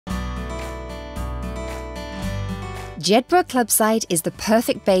Jedburgh Club site is the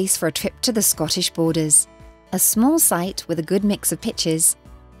perfect base for a trip to the Scottish borders. A small site with a good mix of pitches.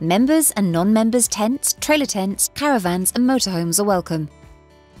 Members and non-members tents, trailer tents, caravans and motorhomes are welcome.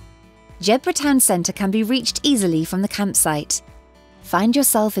 Jedburgh town centre can be reached easily from the campsite. Find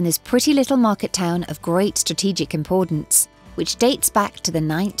yourself in this pretty little market town of great strategic importance, which dates back to the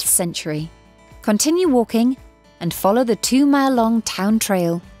 9th century. Continue walking and follow the 2-mile-long town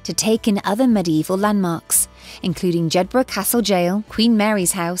trail to take in other medieval landmarks, including Jedburgh Castle Jail, Queen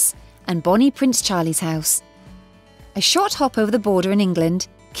Mary's House and Bonnie Prince Charlie's House. A short hop over the border in England,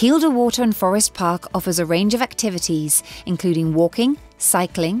 Kielder Water and Forest Park offers a range of activities, including walking,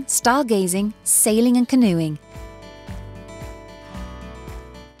 cycling, stargazing, sailing and canoeing.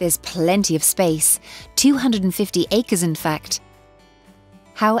 There's plenty of space, 250 acres in fact.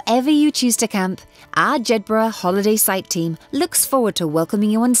 However you choose to camp, our Jedburgh Holiday Site team looks forward to welcoming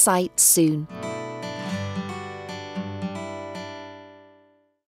you on site soon.